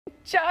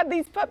John,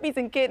 these puppies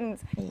and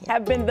kittens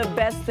have been the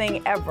best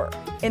thing ever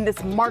in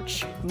this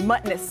March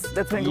Muttness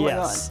that's been going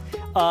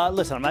on.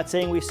 Listen, I'm not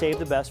saying we saved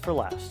the best for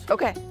last.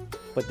 Okay.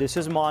 But this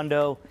is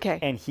Mondo,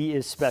 and he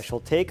is special.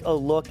 Take a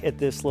look at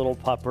this little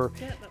pupper.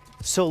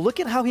 So look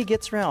at how he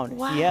gets around.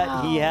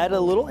 Wow. He had a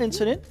little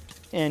incident,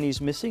 and he's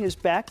missing his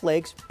back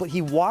legs, but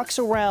he walks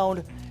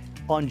around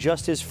on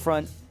just his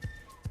front.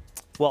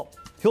 Well,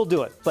 he'll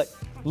do it, but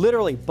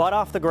literally butt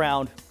off the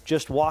ground,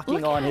 just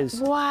walking on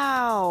his.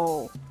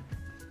 Wow.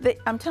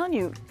 I'm telling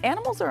you,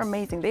 animals are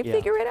amazing. They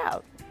figure it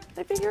out.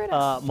 They figure it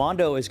out.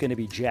 Mondo is going to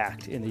be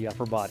jacked in the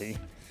upper body.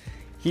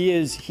 He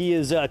is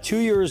 2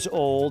 years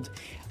old.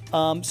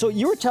 So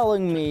you were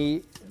telling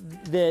me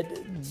that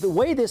the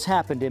way this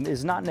happened to him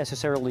is not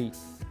necessarily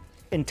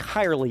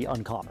entirely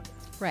uncommon.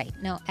 Right.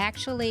 No,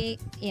 actually,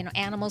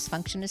 animals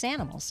function as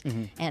animals.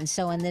 And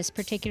so in this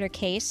particular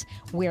case,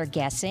 we're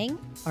guessing,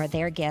 or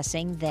they're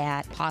guessing,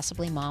 that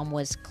possibly mom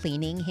was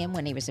cleaning him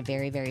when he was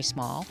very, very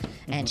small,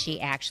 and she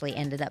actually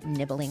ended up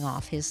nibbling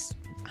off his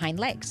hind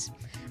legs.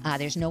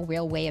 There's no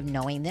real way of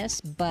knowing this,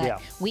 but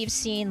we've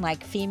seen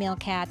like female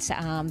cats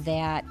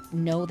that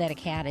know that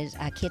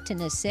a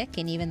kitten is sick,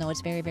 and even though it's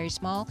very, very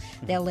small,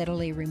 they'll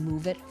literally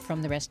remove it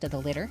from the rest of the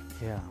litter.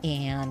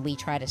 And we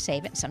try to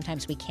save it.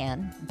 Sometimes we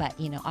can, but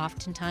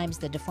oftentimes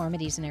the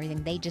deformities and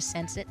everything, they just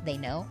sense it, they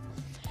know.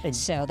 And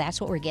so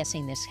that's what we're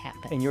guessing this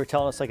happened. And you were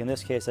telling us, like in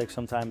this case, like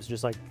sometimes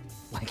just like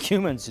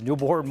humans, new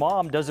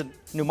mom doesn't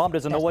know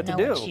what to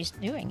do. What she's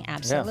doing,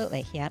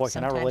 absolutely. Yeah. Boy,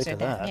 can I relate to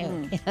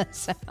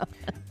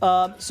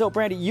that. So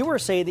Brandy, you were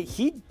saying that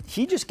he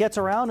just gets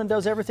around and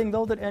does everything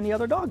though that any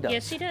other dog does.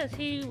 Yes, he does.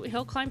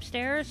 He'll climb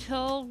stairs.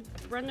 He'll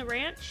run the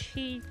ranch.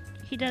 He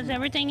does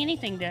everything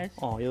anything does.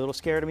 Oh, you a little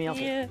scared of me?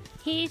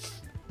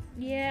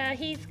 Yeah,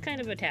 he's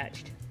kind of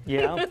attached.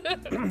 Yeah.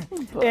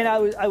 And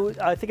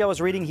I think I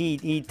was reading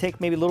he'd take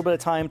maybe a little bit of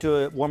time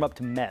to warm up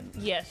to men.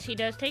 Yes, he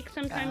does take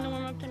some time to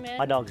warm up to men.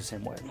 My dog's the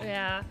same way.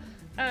 Yeah.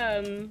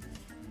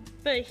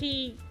 But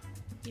he'll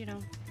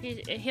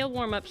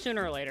warm up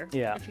sooner or later.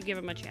 Yeah. If you give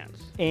him a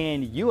chance.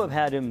 And you have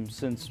had him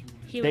since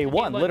day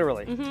one,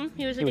 literally.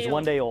 He was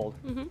 1 day old.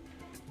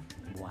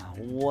 Wow,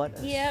 what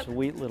a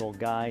sweet little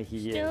guy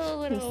he is.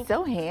 He's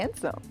so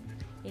handsome.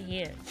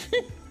 He is.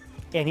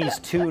 And he's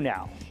 2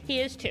 now. He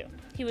is 2.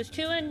 He was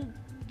 2 in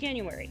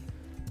January.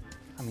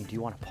 I mean, do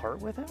you want to part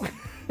with him?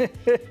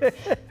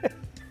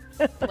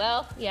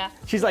 Well, yeah.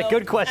 She's like,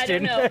 good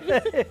question. I don't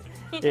know.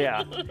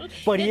 Yeah,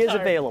 but he is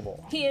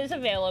available. He is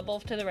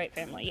available to the right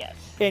family, yes.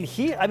 And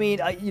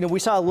we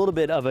saw a little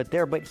bit of it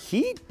there, but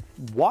he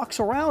walks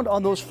around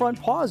on those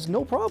front paws,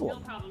 no problem.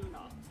 No problem at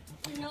all.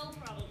 No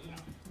problem at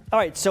all. All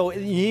right, so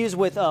he's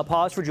with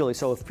Paws for Julie.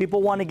 So if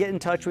people want to get in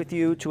touch with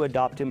you to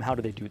adopt him, how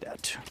do they do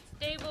that?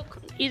 They will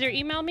either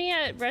email me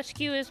at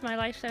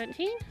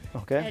rescueismylife17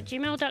 at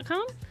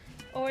gmail.com,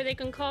 or they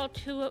can call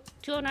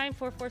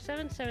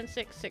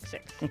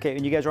 209-447-7666. Okay,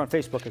 and you guys are on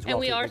Facebook as well. And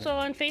we are also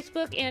on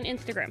Facebook and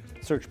Instagram.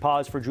 Search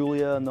Paws for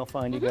Julia and they'll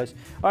find you guys.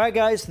 All right,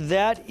 guys,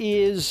 that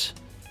is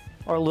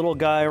our little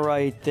guy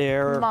right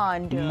there.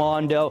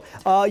 Mondo.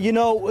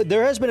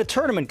 There has been a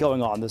tournament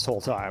going on this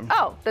whole time.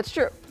 Oh, that's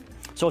true.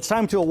 So it's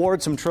time to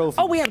award some trophies.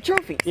 Oh, we have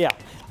trophies. Yeah.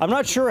 I'm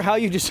not sure how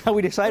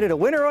we decided a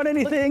winner on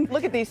anything.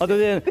 Look at these. Other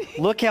than,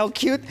 look how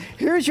cute.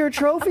 Here's your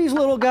trophies,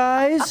 little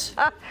guys.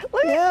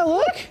 Look. Yeah.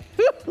 Wait.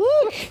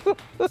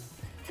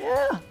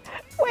 Yeah,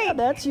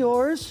 that's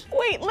yours.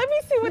 Wait, let me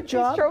see what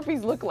these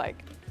trophies look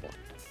like.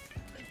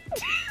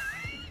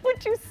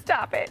 Would you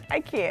stop it?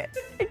 I can't.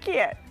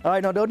 All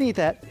right, no, don't eat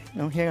that.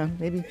 No, hang on,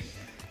 maybe.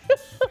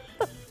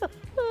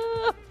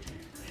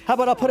 How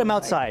about I'll put them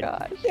outside?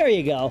 Gosh. There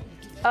you go.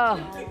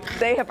 Oh,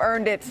 they have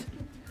earned it.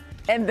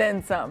 And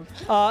then some.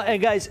 And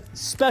guys,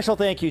 special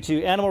thank you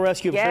to Animal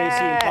Rescue of Tracy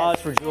and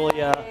Paws for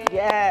Julia.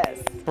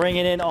 Yes.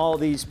 Bringing in all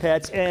these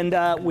pets. And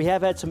we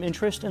have had some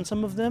interest in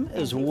some of them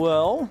as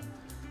well.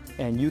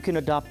 And you can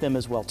adopt them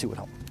as well, too, at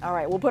home. All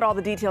right, we'll put all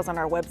the details on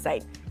our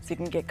website so you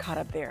can get caught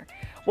up there.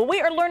 Well, we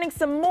are learning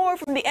some more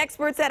from the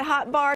experts at Hot Bar.